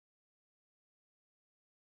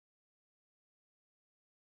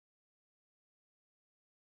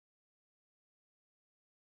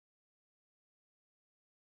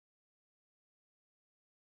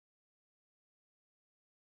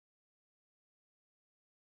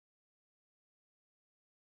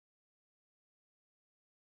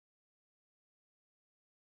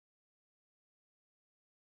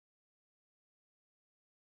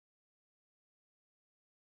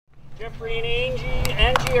Jeffrey and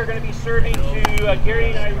Angie are going to be serving to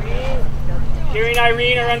Gary and Irene. Gary and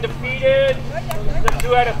Irene are undefeated. The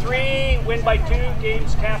 2 out of 3, win by 2,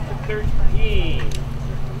 games capped at 13.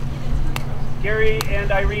 Gary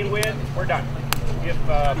and Irene win, we're done. If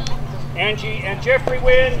Angie and Jeffrey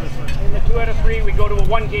win in the 2 out of 3, we go to a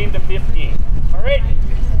 1 game to 15. All right,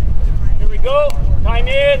 here we go. Time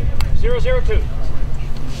in, 0-0-2.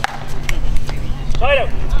 Side out.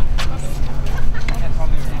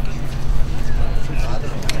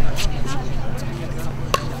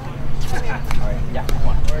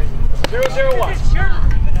 0-0-1.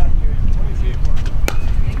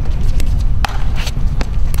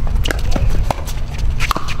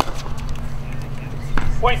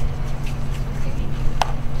 Point.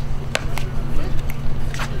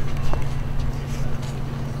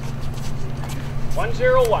 One,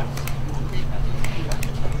 0-1.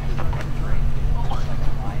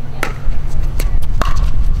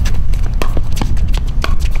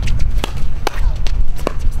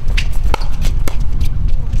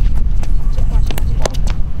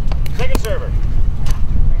 Second server.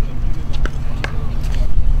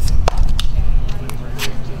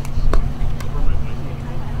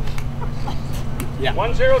 Yeah.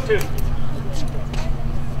 1-0-2.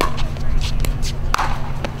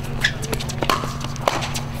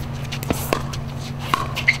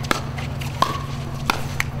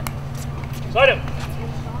 Side him.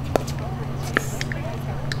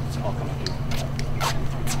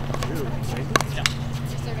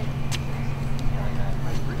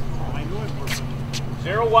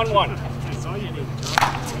 Zero, 1-1.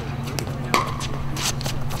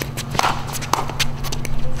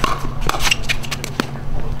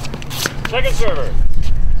 Second server.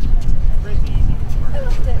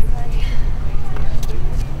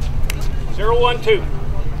 0-1-2.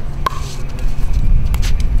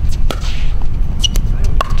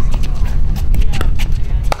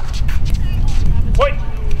 Point.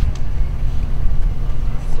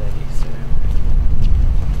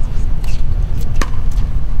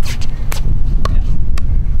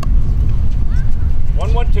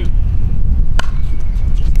 One, 1-2.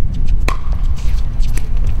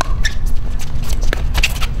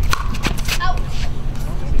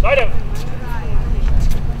 Side out.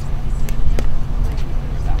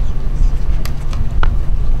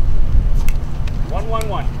 One,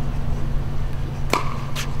 1-1.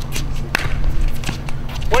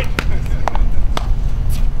 Point.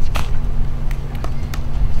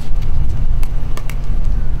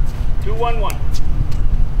 Two, 1-1.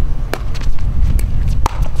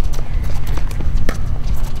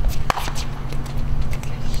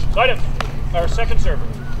 Side out. Our second server.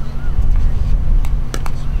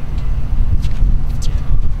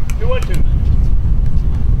 2-1-2.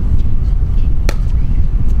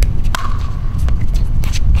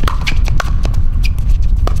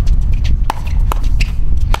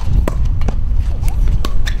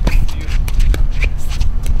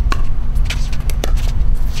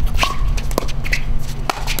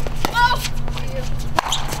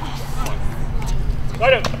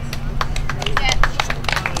 Side out.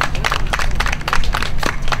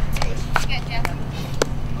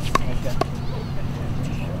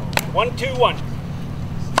 1-2-1.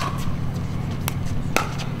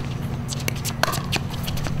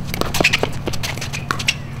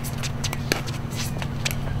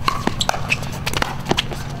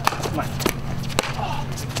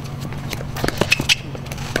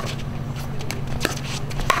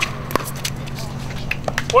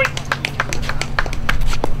 Point.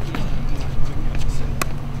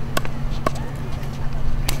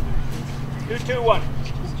 Two, 2-1.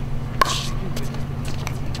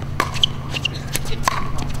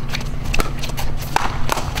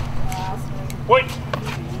 Point.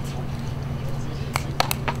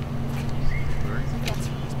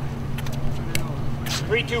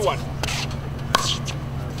 3-2-1.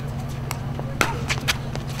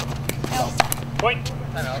 Point.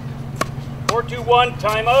 4-2-1.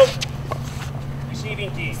 Timeout.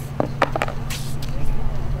 Receiving team.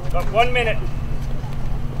 Got 1 minute.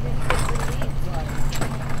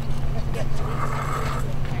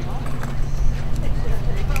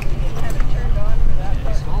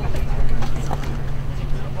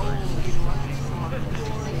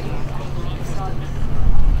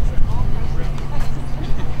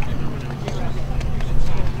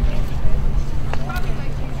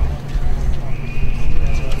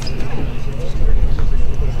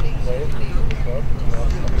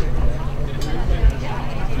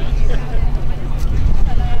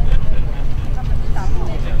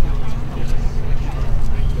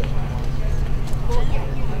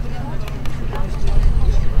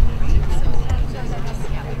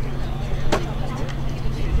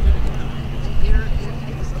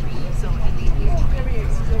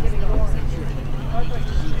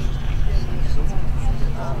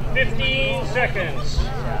 seconds.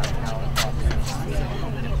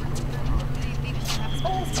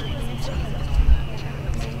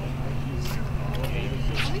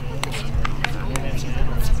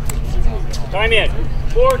 Time in.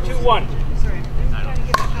 4, 2, 1.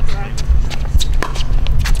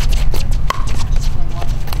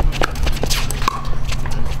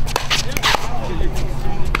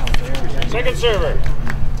 Second server.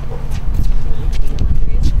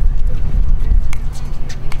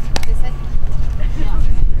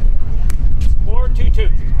 4, 2, 2.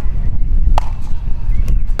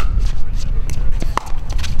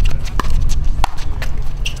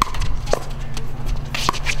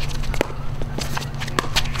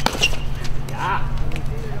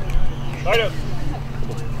 Right up.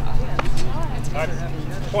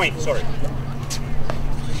 Point, sorry.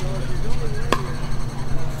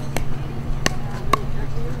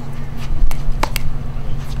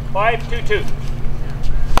 Five, 2, 2.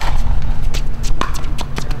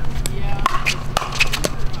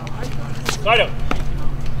 Side up.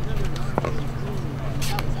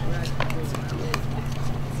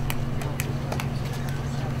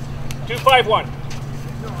 2, 5, 1.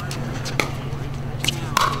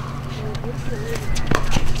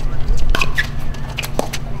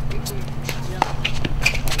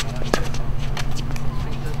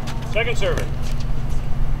 Second server.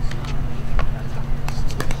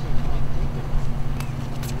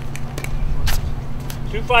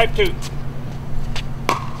 2, 5, 2.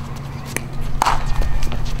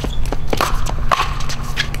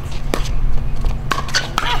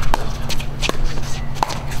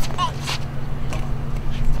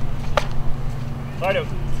 Side out.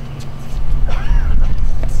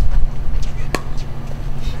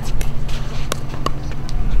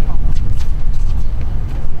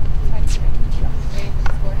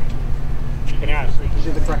 You can ask. Is she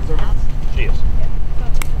the correct server? She is.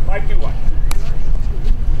 5, 2, 1.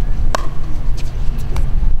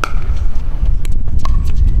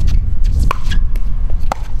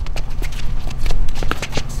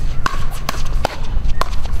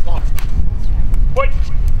 Point.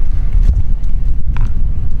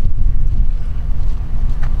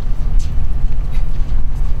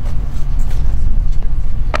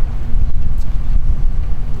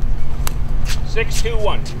 Six, 2,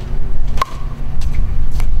 1.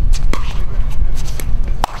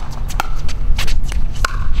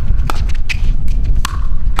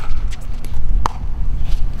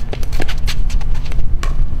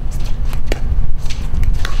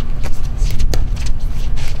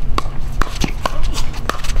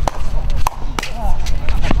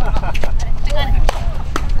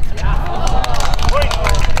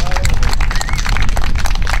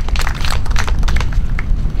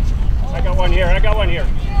 I got one here.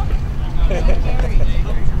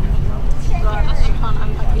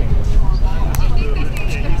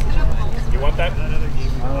 You want that?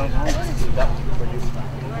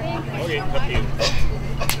 Okay, up to you.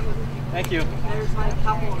 Thank you. There's like a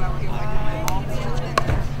couple that were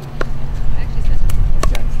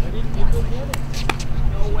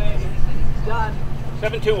no way. Done.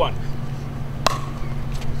 7, 2, 1.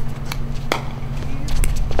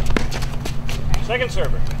 Second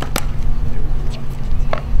server.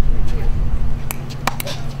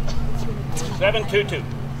 7, 2, 2.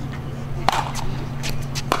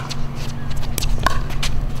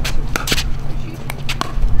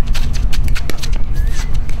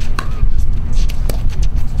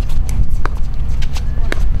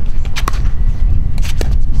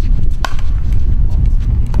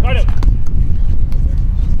 Right up.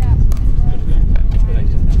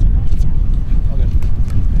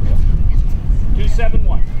 2, 7,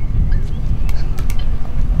 1.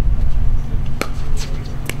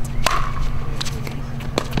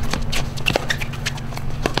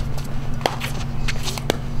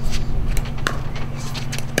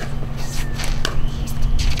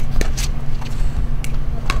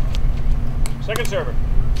 Second server.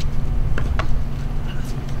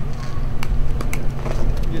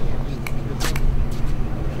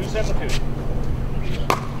 2, 7, 2.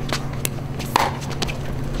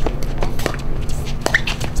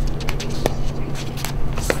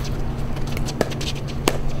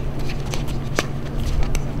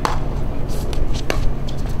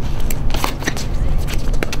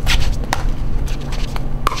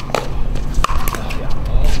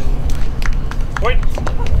 Point.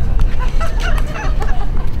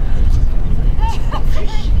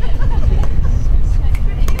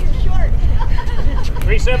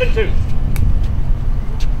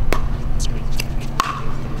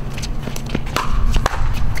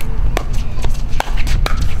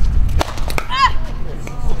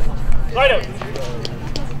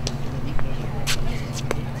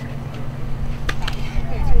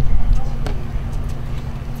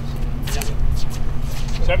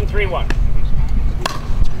 7-3-1.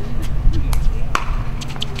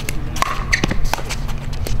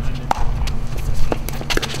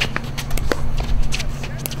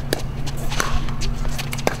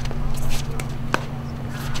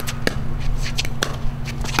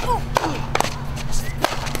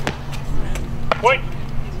 Point.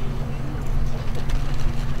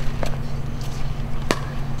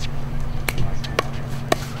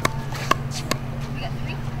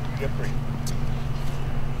 You have 3.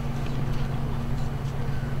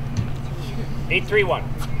 8-3-1.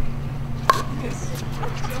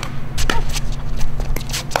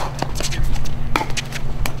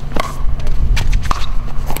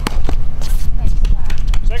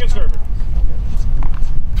 Second server.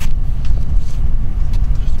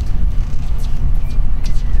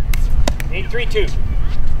 Eight, 3-2.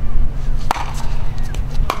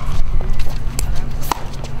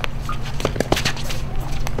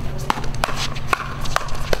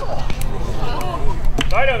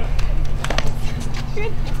 Side out.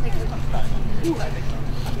 Good.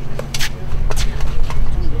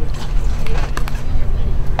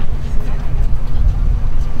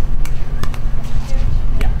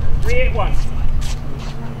 3-8-1.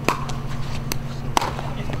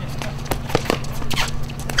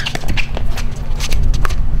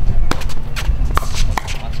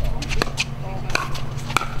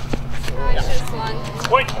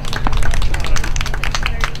 Point.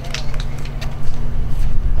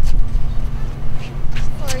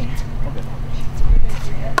 Sorry.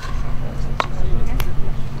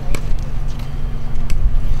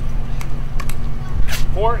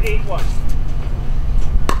 4-8-1.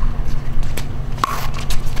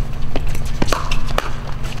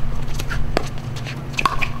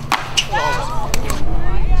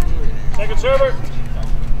 Second server.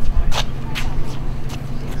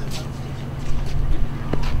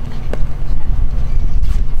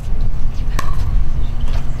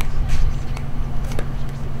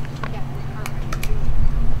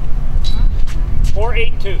 Four,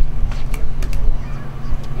 8-2.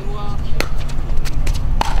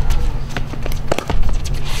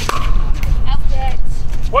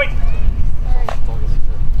 Point.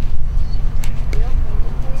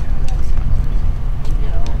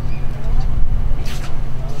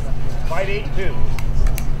 Five, 8-2.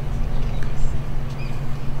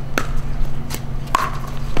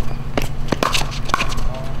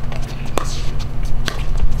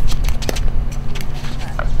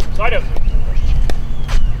 Side up.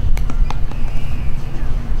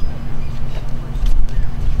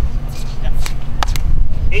 Yeah.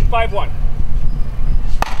 8-5-1.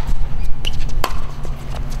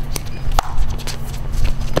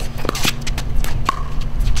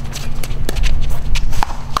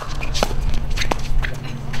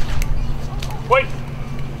 Wait.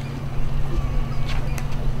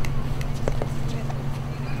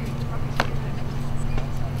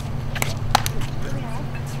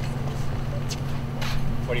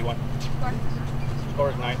 What do you want? Score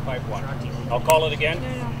is 9-5-1. I'll call it again.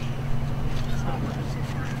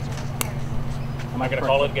 Am I going to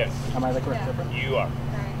call it again? Am I the correct server? You are.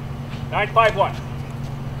 9-5-1.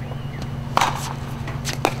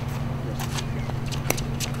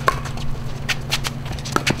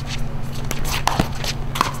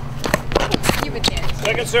 You would get.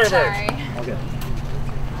 Second server. Sorry. Okay.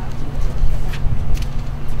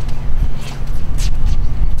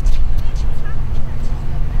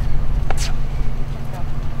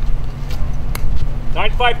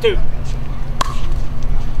 Nine, 5-2.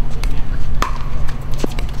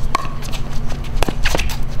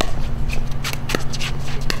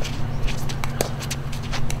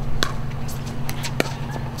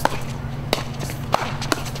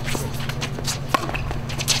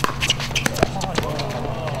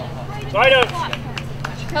 Side up.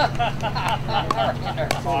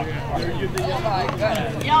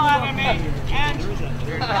 Yell at him, man.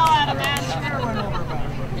 Yell at him, man.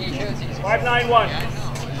 5-9-1.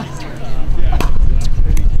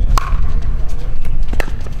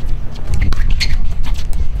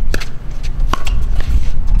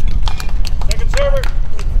 Second server.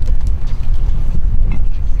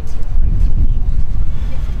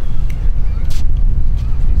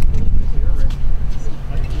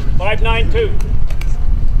 5-9-2.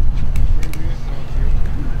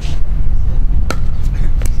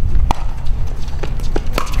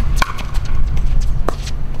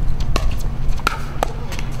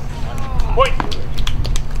 Point.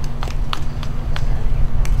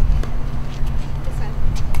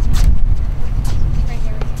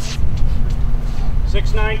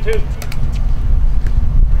 6-9-2.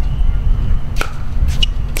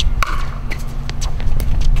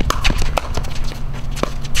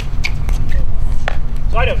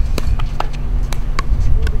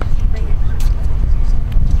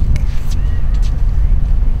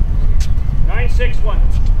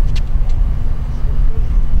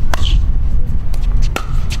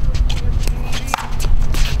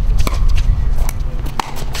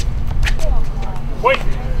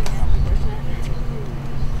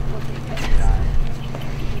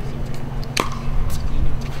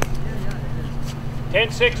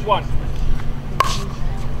 6-1.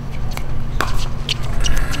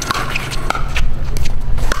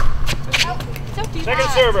 Second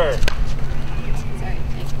server. Sorry,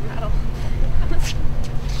 rattle.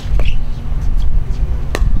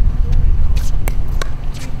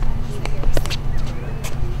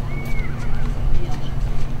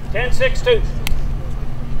 10-6-2.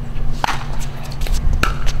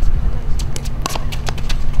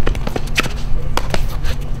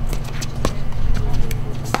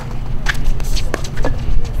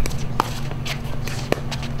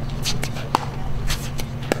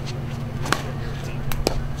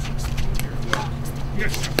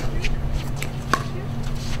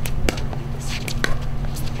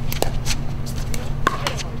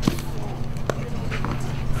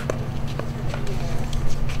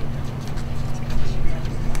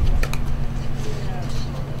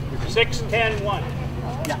 Six, 10, 1.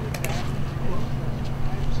 Yeah.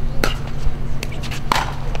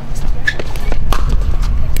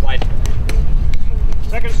 Wide.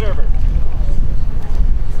 Second server.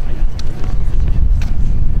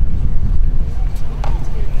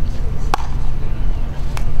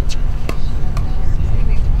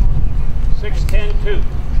 Six, 10, 2.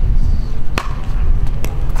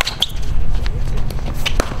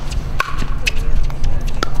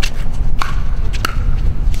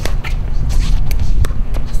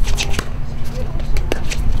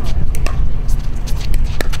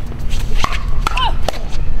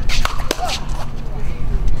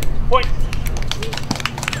 Point.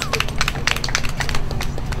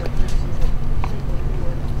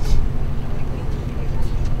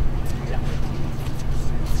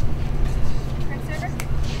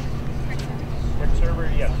 Quick server,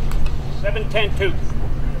 yes. 7-10-2.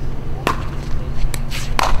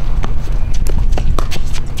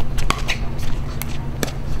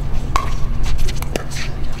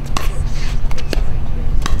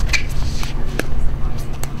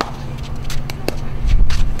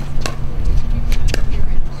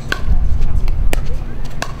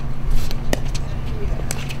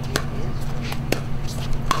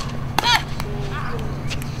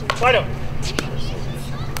 Wide up.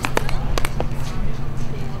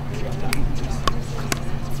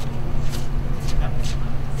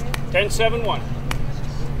 10-7-1.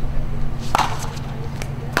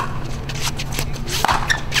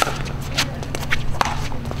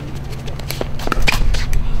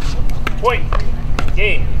 Point.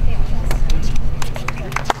 Game.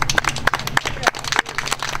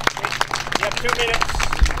 You have 2 minutes.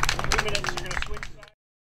 2 minutes. You're going to switch sides.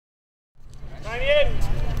 Time in.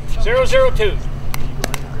 0-0-2.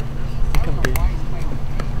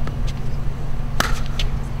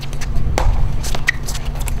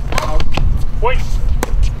 Point.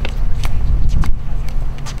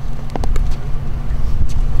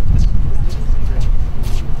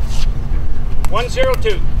 One,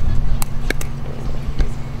 0-2.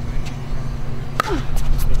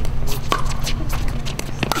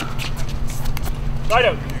 Side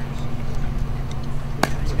out.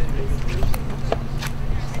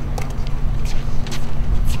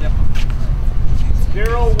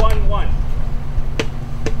 0-1-1.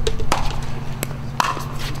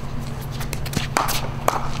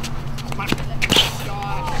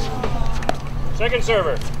 Second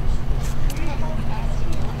server.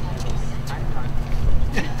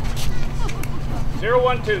 Zero,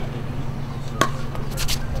 1-2.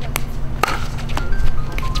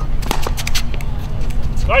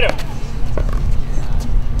 Side up.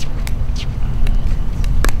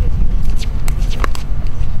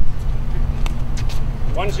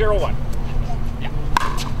 1-0-1.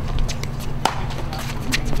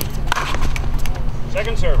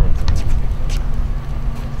 Second server.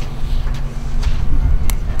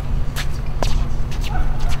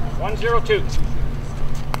 1-0-2.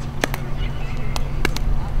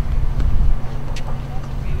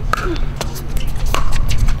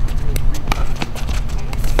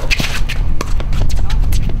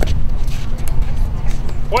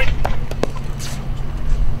 Point.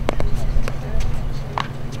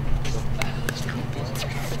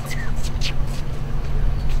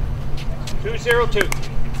 Two, 0-2.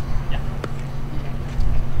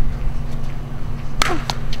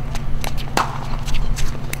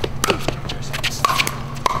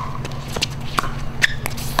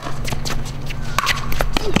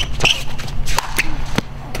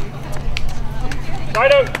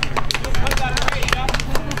 Side out.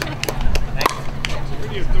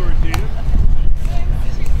 Pretty authoritative.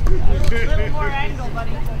 A little more angle,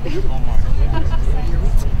 buddy.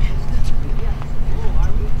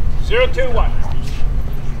 0-2-1.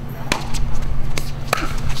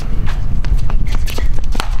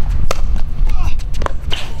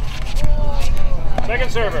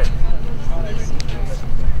 Second server.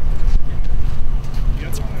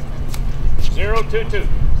 0-2-2.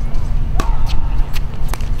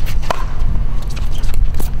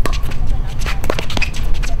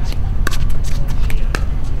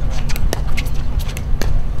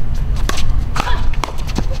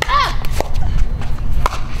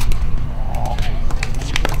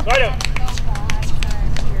 Right up.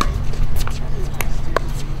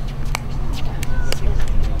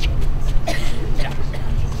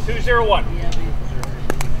 2-0-1.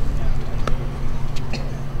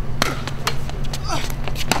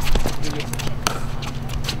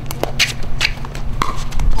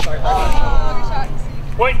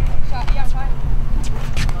 Point. Yeah, fine.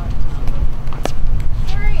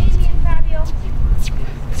 Sorry, Amy and Fabio.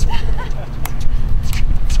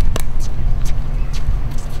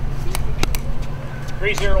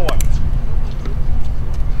 3-0-1.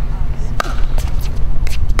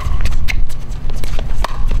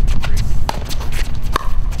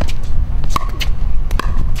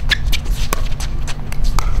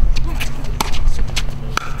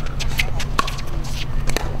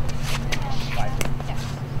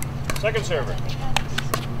 Second server.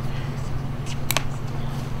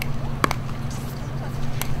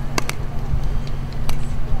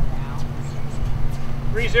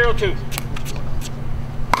 3-0-2.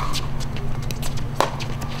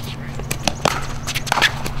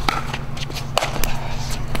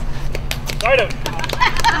 Right up.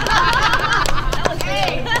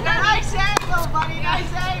 Hey, nice angle, buddy.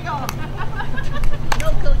 Nice angle. No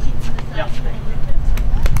coaching from the side.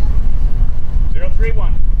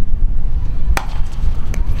 0-3-1.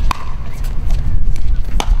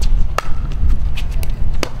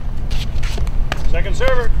 Second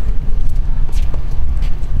server.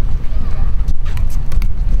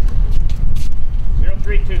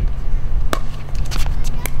 0-3-2.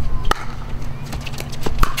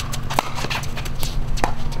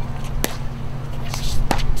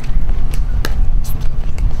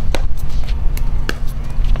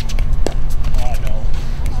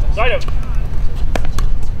 Side up.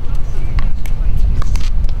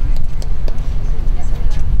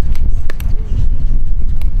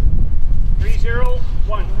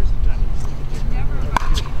 3-0-1.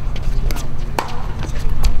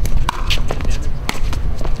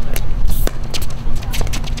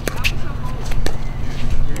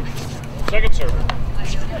 Second server.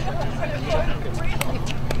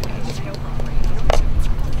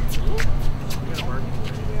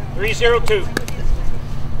 3-0-2.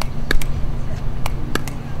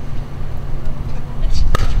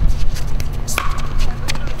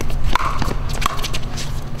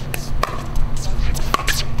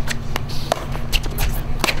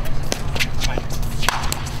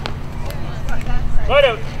 Right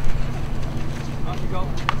out.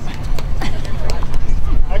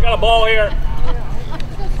 I got a ball here.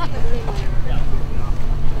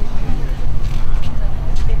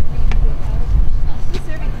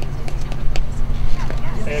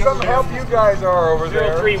 Some help you guys are over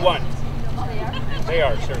there. 0-3-1. They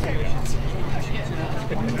are, sir.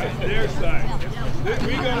 Their side.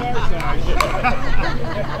 We got our side.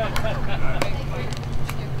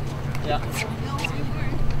 Yeah.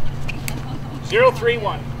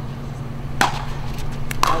 0-3-1.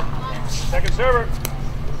 Second server.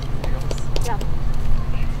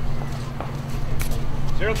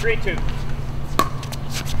 0-3-2.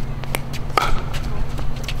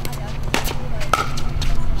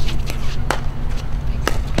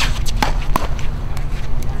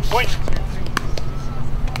 Point.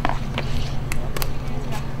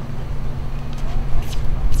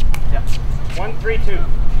 1-3-2.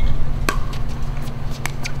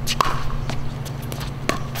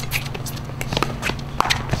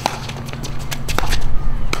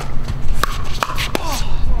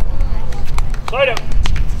 Side up.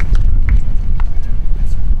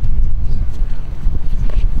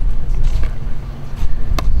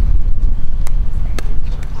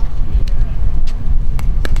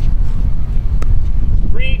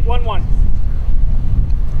 3-1-1.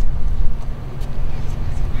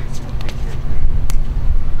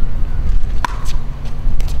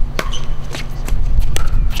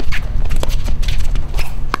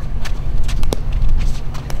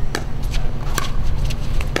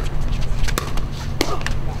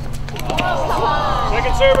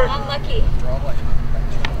 Second server. Unlucky.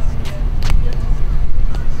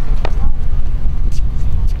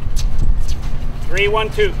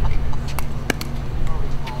 3-1-2.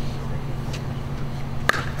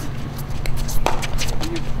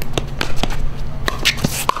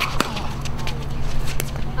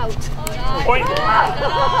 Out. Point.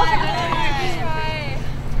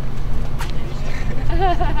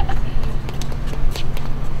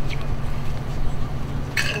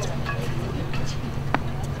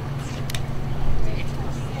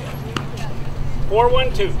 Four,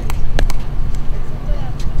 1, 2.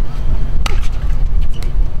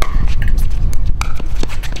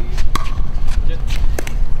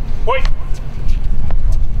 Point.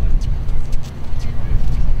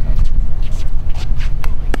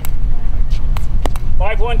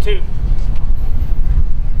 5, 1, 2.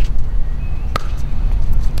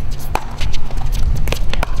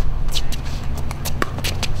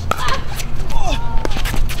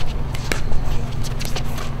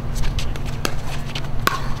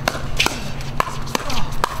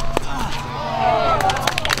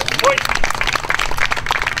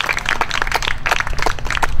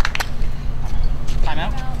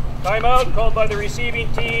 Timeout called by the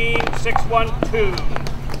receiving team, 6-1-2.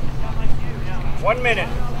 1 minute.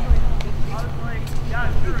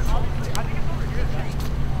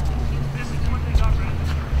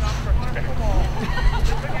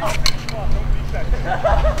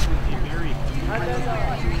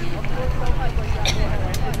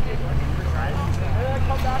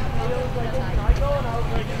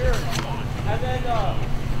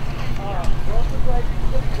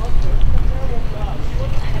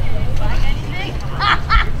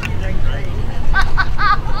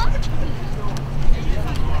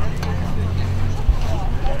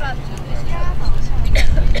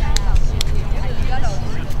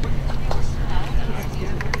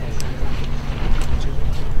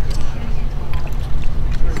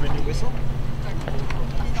 Whistle?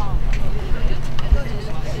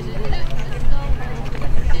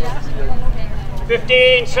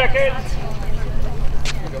 15 seconds.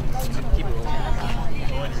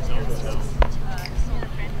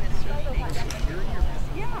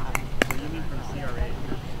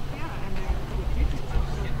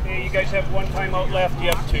 Okay, you guys have 1 timeout left. You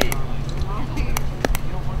have 2.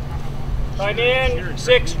 Time in,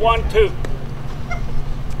 6-1-2.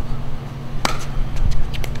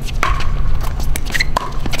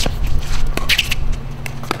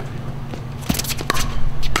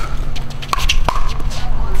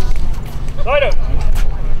 Side up.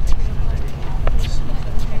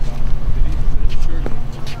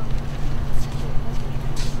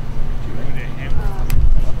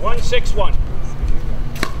 1-6-1.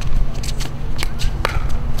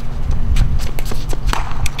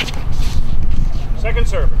 Second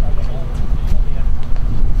server.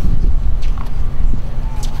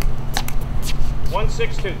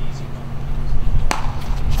 1-6-2.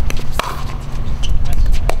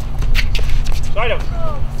 Side up.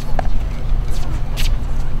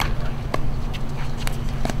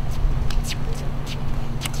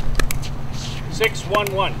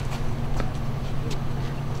 6-1-1.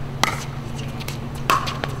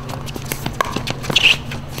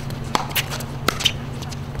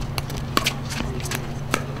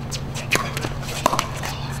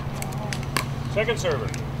 Second server.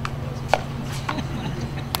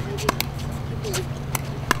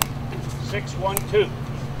 6-1-2.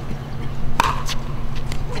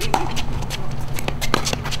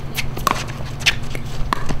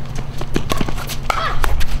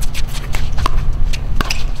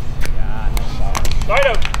 Side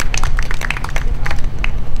out.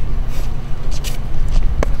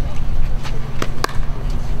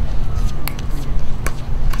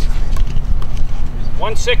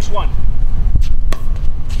 1-6-1.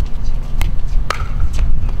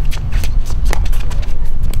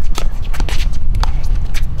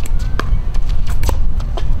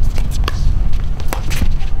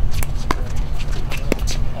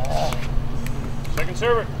 Second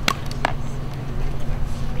server.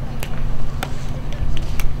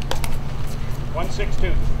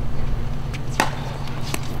 1-6-2.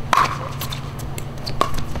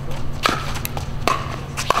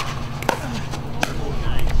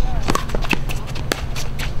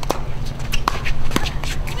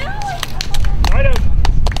 Right out.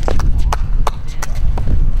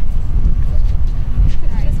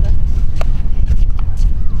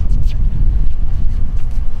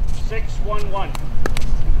 6-1-1.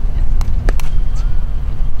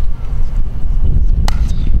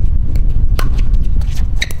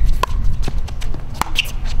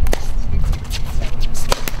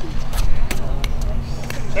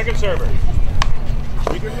 Second server.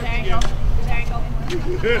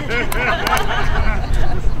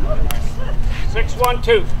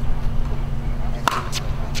 6-1-2.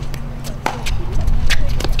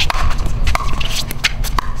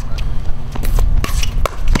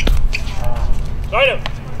 Side up. 1-6-1.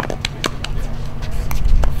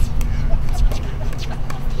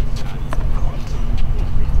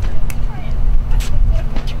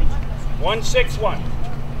 1-6-1.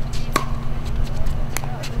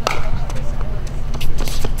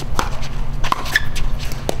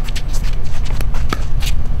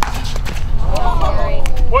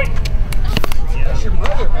 Point. That's your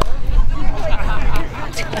brother, man.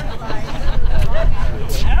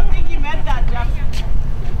 I don't think you meant that, Jeff.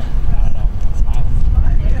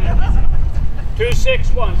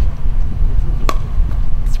 2-6-1.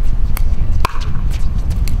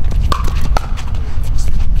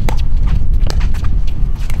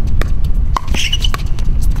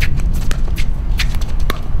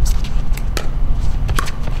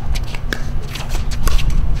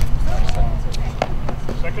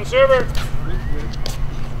 Second server.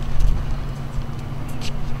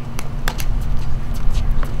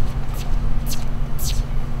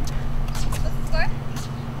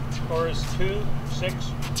 Score is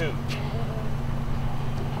 2-6-2.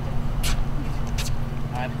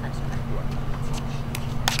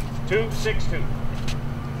 2-6-2.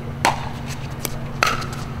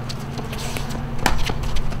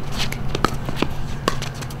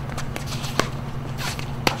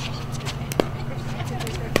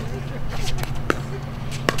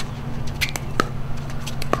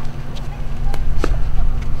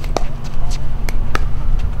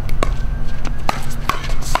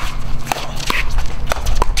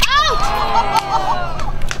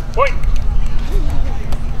 Point.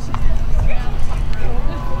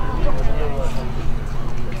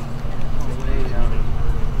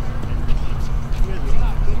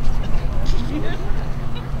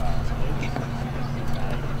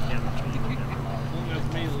 That's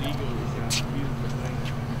male ego.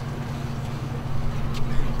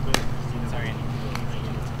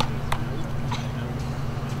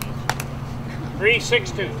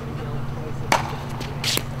 3-6-2.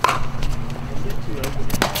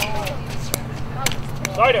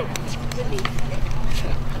 Side out.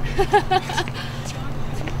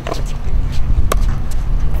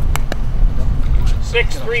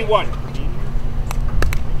 6-3-1.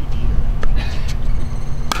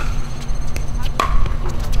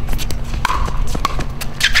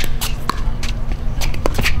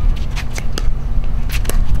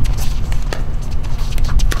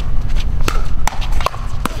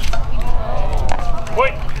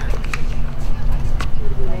 Point.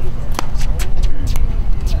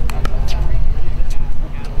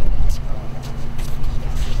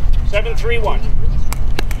 7-3-1.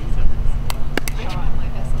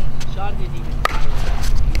 Sean didn't even.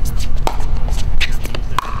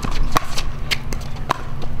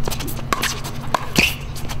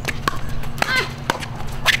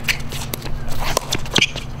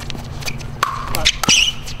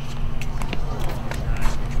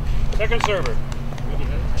 Second server.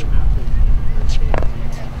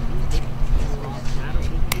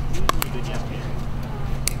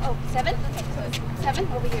 Oh, 7? 7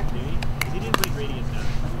 over here.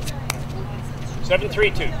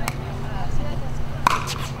 7-3-2.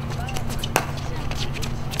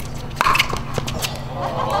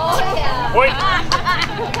 Oh, yeah. Point.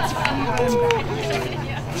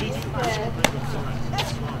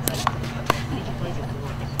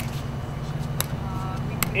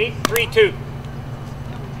 8-3-2.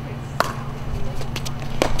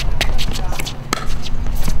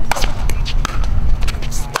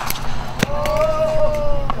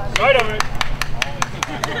 Side of it.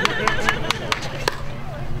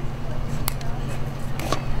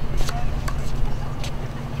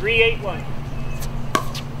 3-8-1.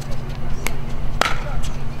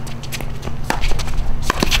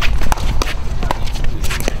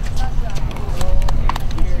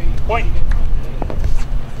 Point.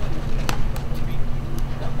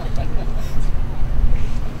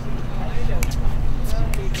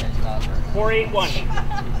 4-8-1.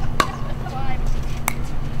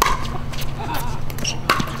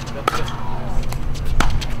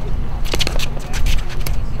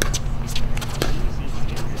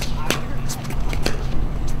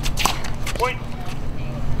 Point.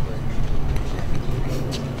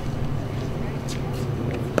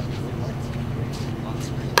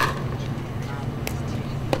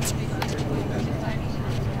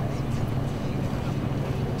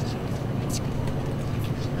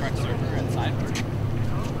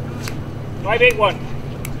 5-8-1.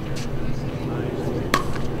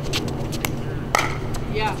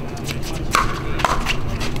 Yeah.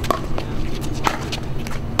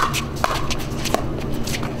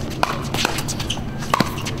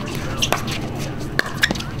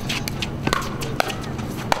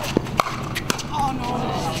 Oh no.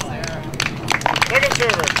 Second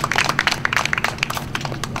server.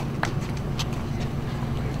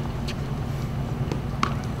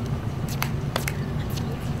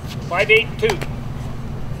 5-8-2.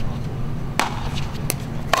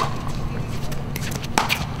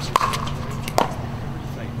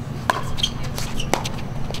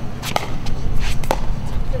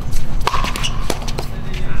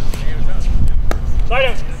 Side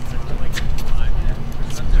out.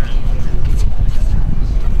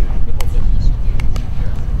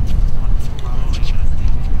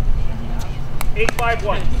 Eight,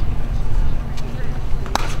 5-1.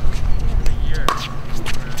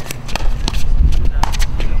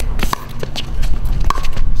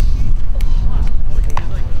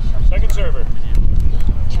 Second server.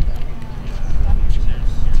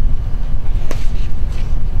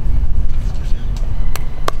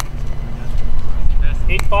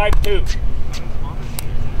 8-5-2.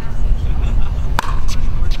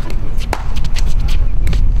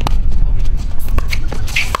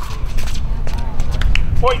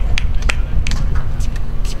 Point.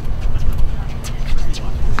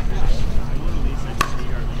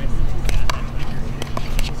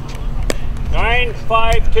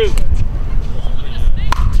 9-5-2.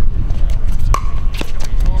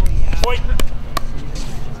 Point.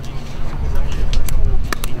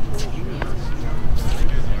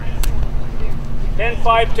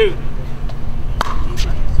 10-5-2.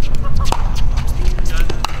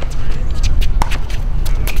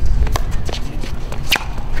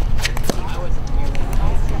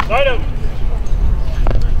 Side out.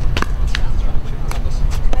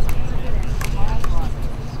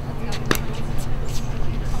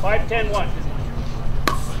 Five, 10-1.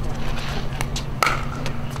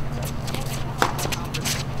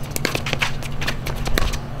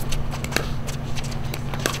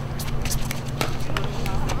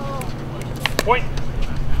 Point.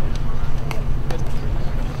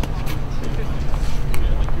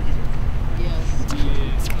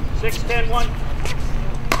 6-10-1.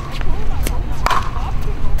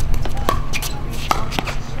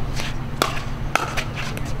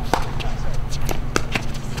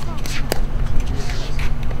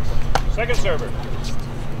 Second server.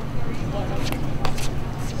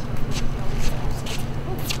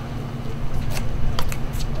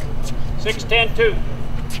 6-10-2.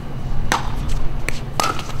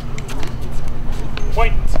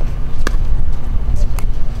 Point.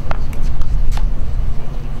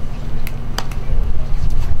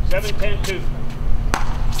 7-10-2.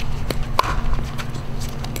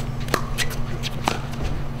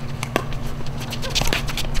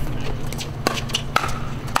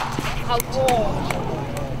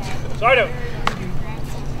 Side out.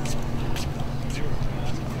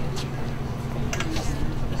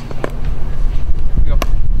 Go.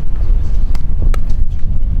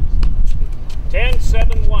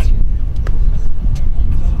 10-7-1.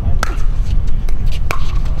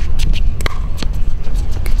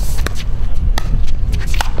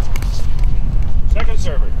 Second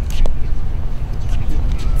server.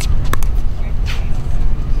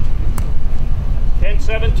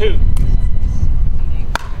 10-7-2.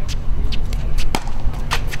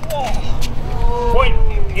 Point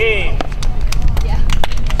game.